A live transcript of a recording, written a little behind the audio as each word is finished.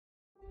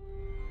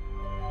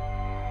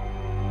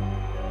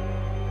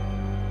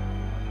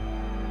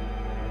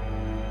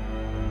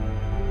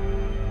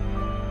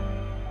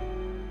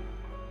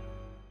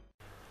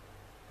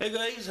Hey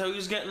guys, how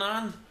you getting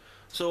on?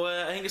 So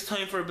I think it's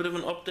time for a bit of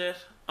an update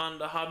on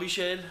the hobby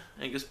shed. I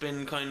think it's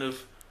been kind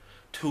of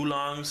too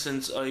long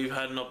since I've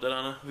had an update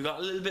on it. We got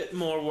a little bit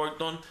more work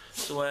done,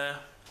 so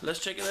let's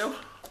check it out.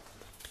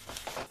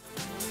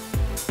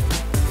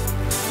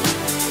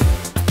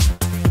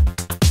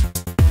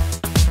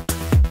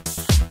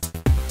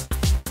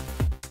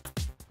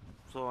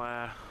 So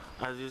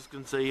as you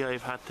can see,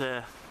 I've had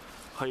to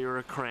hire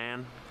a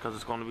crane because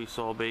it's going to be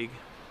so big.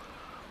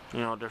 You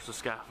know, there's a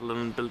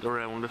scaffolding built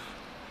around it.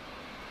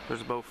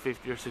 There's about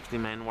 50 or 60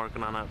 men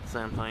working on it at the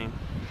same time.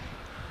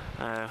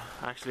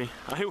 Actually,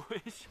 I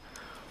wish.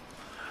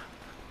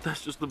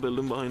 That's just the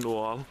building behind the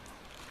wall.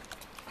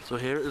 So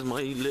here is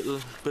my little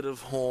bit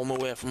of home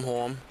away from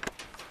home,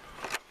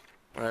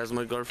 or as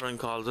my girlfriend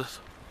calls it,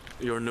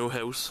 your new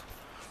house.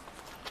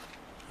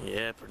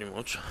 Yeah, pretty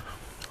much.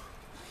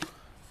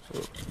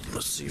 So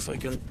let's see if I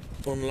can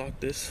unlock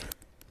this.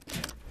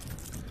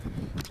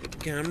 Get the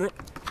camera.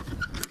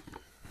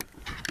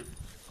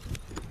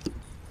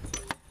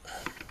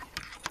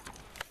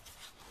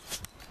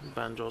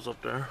 Banjo's up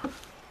there.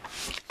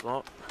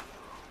 So,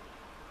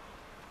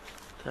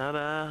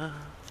 ta-da!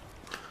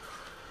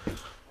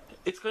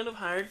 It's kind of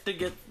hard to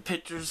get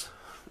pictures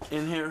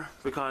in here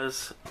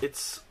because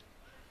it's,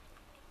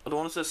 I don't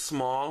want to say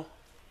small,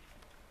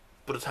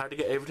 but it's hard to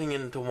get everything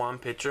into one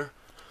picture.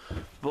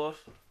 But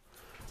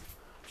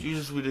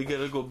Jesus, we did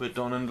get a good bit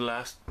done in the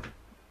last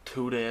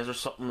 2 days or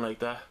something like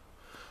that.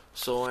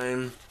 So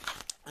I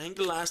think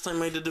the last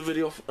time I did the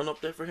video, an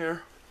update for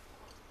here,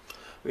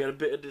 we had a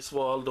bit of this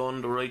wall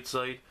done, the right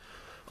side.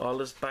 All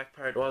this back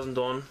part wasn't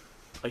done.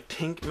 I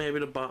think maybe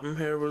the bottom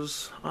here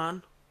was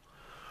on.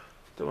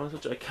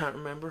 I can't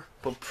remember.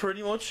 But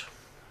pretty much,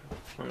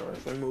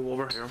 if I move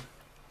over here,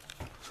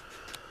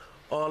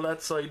 all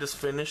that side is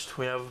finished.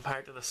 We have a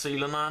part of the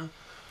ceiling on,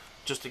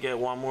 just to get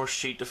one more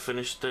sheet to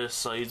finish the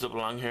sides up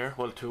along here.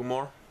 Well, 2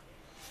 more.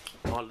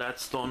 All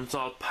that's done. It's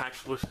all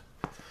packed with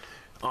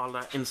all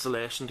that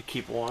insulation to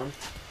keep warm.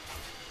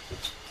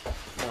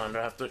 And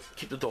I have to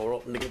keep the door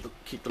open to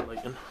keep the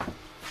light in.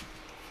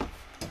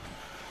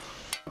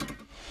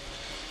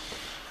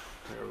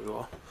 There we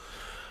go.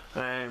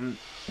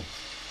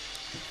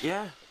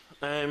 Yeah,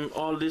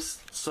 all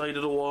this side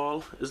of the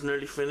wall is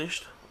nearly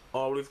finished.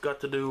 All we've got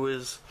to do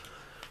is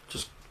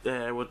just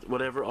with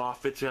whatever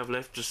offbits we have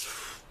left, just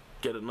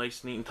get it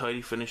nice, neat and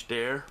tidy, finished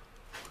there.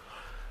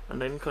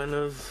 And then kind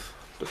of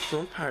the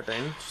front part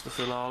then, just to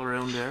fill all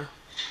around there.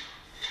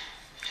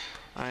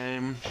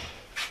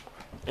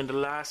 In the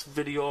last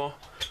video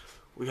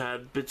we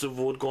had bits of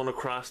wood going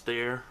across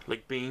there,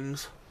 like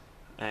beams.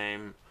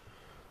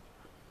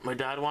 My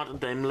dad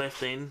wanted them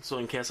left in, so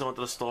in case I wanted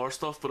to store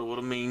stuff, but it would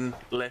have mean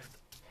left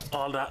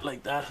all that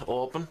like that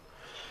open.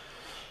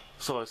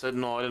 So I said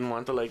no, I didn't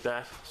want it like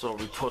that, so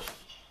we put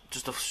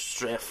just a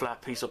straight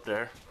flat piece up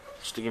there,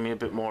 just to give me a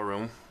bit more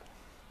room.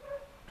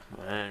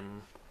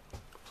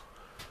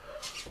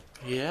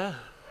 Yeah,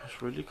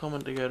 it's really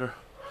coming together.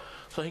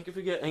 So I think if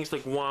we get things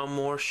like one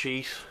more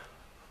sheet,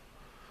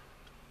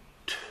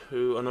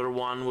 another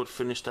one would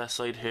finish that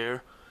side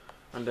here,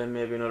 and then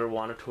maybe another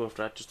 1 or 2 of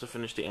that just to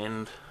finish the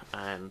end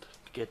and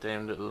get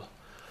them little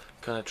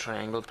kind of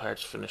triangle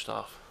parts finished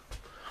off.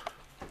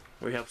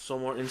 We have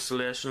some more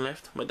insulation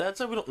left. My dad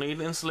said we don't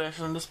need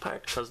insulation in this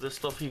part because this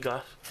stuff he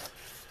got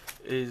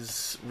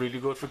is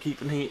really good for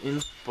keeping heat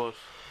in, but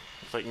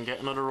if I can get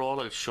another roll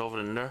I'll shove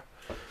it in there,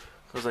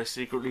 because I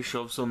secretly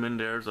shoved some in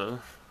there as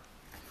well,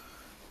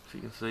 if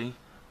you can see,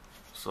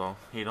 so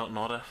you don't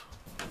know that.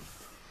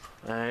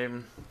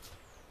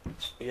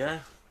 Yeah,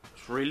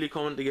 it's really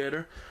coming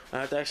together.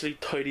 I had to actually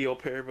tidy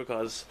up here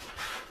because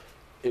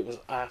it was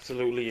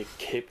absolutely a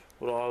kip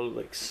with all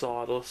like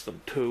sawdust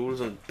and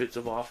tools and bits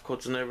of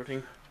offcuts and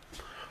everything.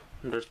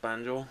 And there's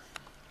Banjo.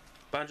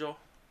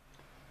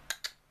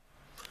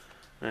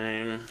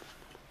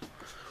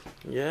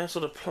 Yeah, so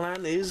the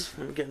plan is,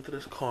 let me get into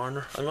this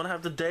corner, I'm gonna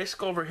have the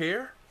desk over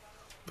here.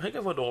 I think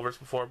I've went over this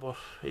before, but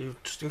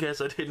just in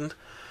case I didn't,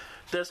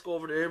 desk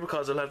over there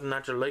because I'll have the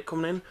natural light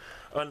coming in,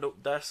 and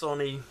that's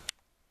only,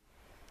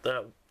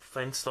 that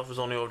fence stuff is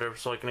only over there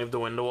so I can leave the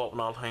window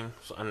open all the time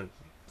and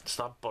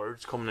stop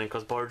birds coming in,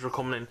 because birds are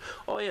coming in.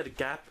 Oh yeah, the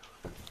gap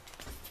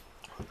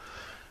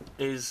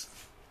is,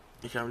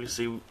 you can't really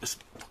see, it's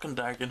fucking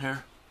dark in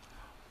here,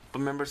 but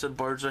remember I said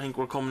birds I think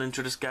were coming in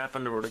through this gap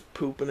and they were like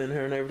pooping in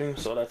here and everything,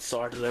 so that's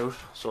sorted out,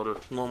 so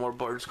there's no more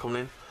birds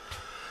coming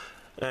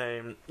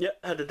in. Yeah,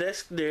 I had the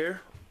desk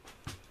there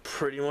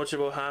pretty much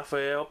about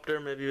halfway up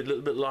there, maybe a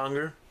little bit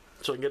longer,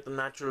 so I can get the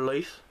natural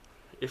light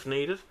if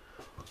needed.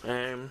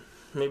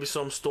 Maybe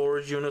some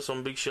storage units,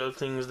 some big shelf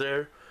things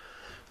there,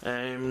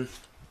 and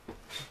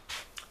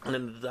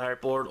then the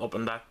dartboard up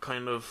in that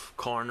kind of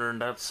corner on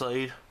that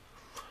side,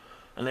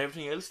 and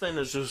everything else then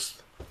is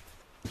just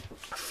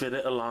fit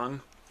it along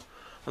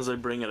as I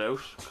bring it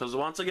out, because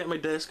once I get my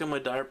desk and my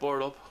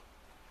dartboard up,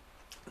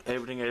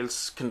 everything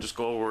else can just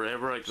go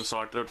wherever. I can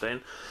sort it out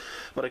then,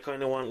 but I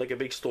kind of want like a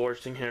big storage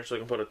thing here so I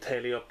can put a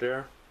telly up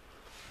there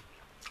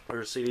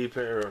or a CD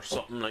player or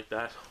something like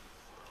that.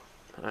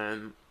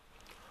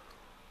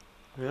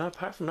 yeah,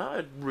 apart from that,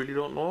 I really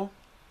don't know.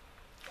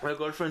 My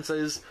girlfriend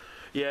says,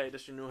 yeah,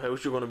 this is your new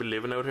house, you're going to be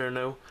living out here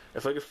now.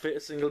 If I could fit a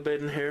single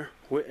bed in here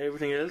with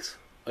everything else,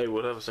 I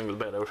would have a single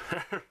bed out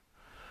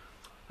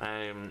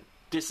here.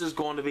 This is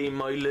going to be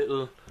my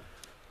little,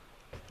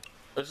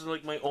 this is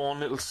like my own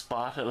little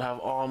spot. It'll have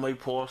all my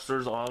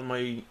posters, all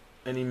my,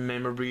 any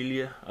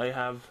memorabilia I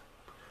have.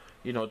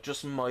 You know,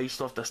 just my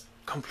stuff that's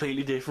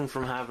completely different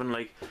from having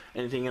like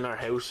anything in our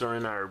house or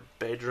in our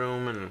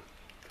bedroom. And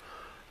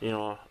you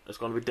know, it's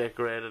going to be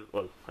decorated.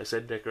 Well, I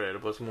said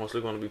decorated, but it's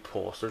mostly going to be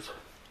posters.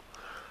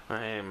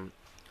 You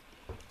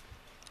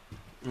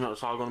know,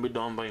 it's all going to be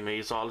done by me.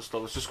 It's all the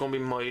stuff. It's just going to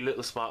be my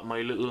little spot,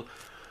 my little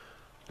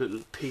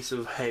piece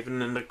of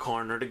heaven in the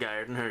corner of the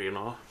garden here. You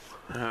know,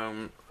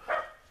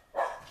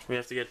 we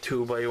have to get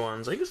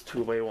 2x1s. I think it's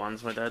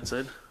 2x1s. My dad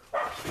said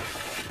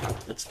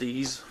it's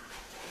these,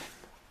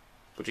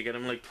 but you get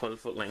them like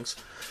 12-foot lengths.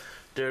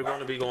 They're going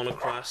to be going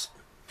across.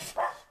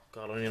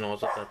 God only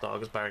knows what that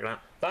dog is barking at.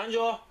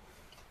 Banjo!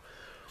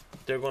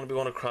 They're going to be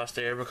going across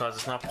there because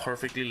it's not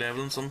perfectly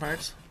level in some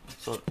parts.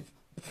 So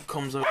it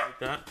comes out like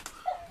that.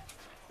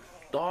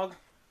 Dog,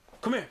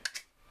 come here.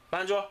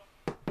 Banjo!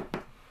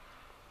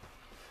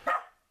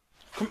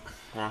 Come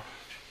on.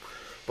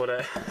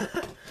 But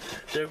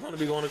they're going to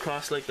be going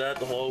across like that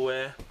the whole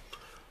way.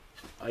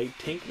 I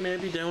think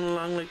maybe down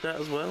along like that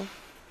as well.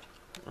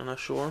 I'm not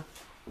sure.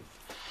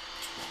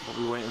 But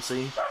we'll wait and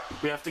see.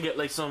 We have to get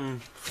like some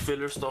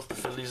filler stuff to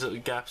fill these little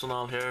gaps and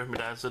all here. My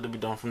dad said it'll be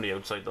done from the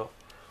outside though.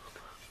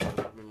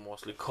 It'll be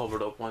mostly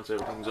covered up once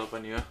everything's up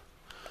anyway.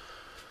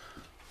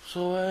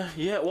 So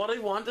yeah, what I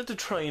wanted to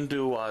try and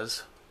do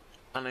was,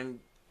 and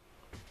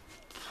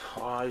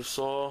I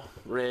saw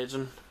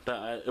raging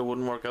that it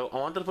wouldn't work out. I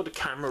wanted to put the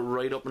camera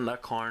right up in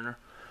that corner,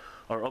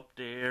 or up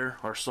there,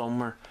 or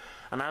somewhere.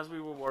 And as we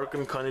were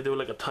working, kind of do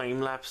like a time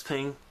lapse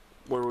thing,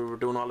 where we were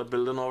doing all the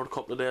building over a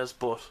couple of days,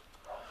 but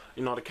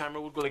you know, the camera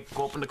would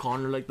go up in the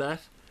corner like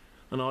that,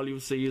 and all you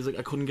would see is like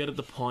I couldn't get it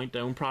to point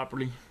down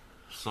properly,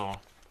 so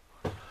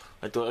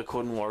I thought it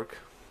couldn't work.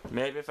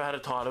 Maybe if I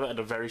had thought of it at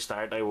the very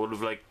start, I would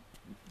have like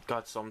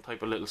got some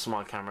type of little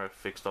small camera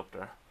fixed up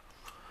there.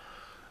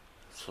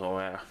 So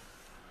yeah,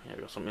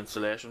 we got some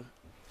insulation,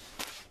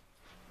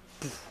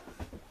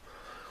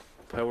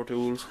 power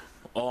tools,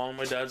 all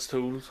my dad's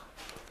tools.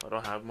 I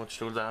don't have much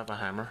tools. I have a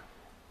hammer.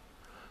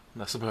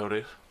 That's about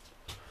it.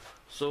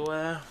 So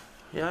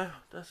yeah,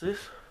 that's it.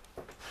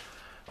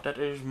 That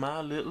is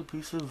my little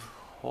piece of,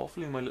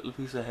 hopefully my little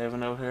piece of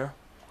heaven out here.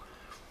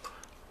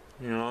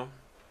 You know,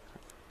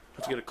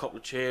 let's get a couple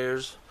of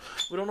chairs.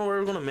 We don't know where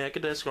we're gonna make a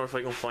desk or if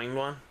I can find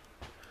one.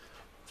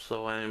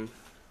 So you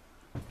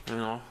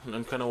know,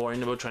 I'm kind of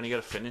worrying about trying to get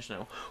it finished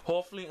now.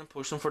 Hopefully I'm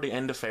pushing for the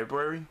end of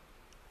February.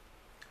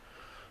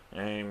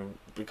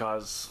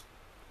 Because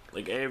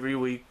like every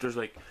week there's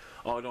like,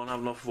 oh, I don't have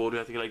enough wood, we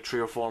have to get like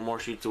 3 or 4 more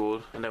sheets of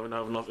wood, and then we don't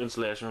have enough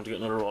insulation, we have to get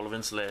another roll of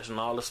insulation.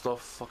 All this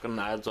stuff fucking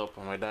adds up,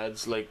 and my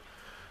dad's like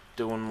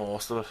doing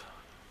most of it.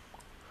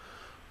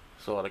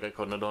 So like I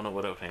couldn't have done it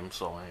without him,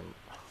 so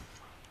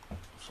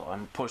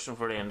I'm pushing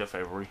for the end of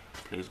February.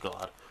 Please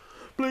God.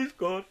 Please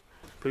God.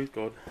 Please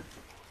God.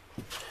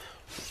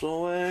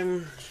 So let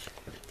me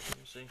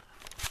see.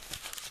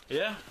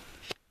 Yeah.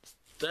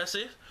 That's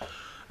it.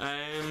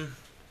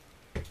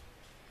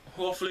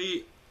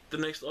 Hopefully the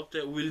next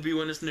update will be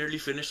when it's nearly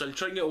finished. I'll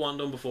try and get one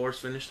done before it's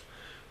finished.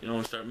 You know,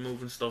 and start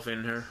moving stuff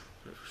in here.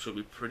 It should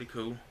be pretty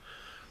cool.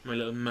 My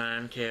little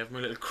man cave, my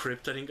little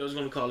crypt. I think I was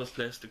going to call this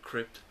place the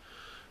crypt.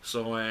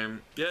 So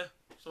yeah.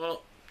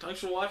 So thanks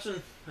for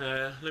watching.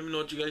 Let me know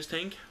what you guys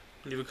think.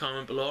 Leave a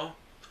comment below.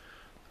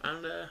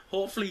 And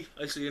hopefully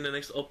I'll see you in the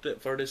next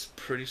update for this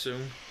pretty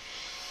soon.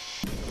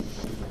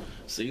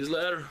 See you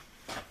later.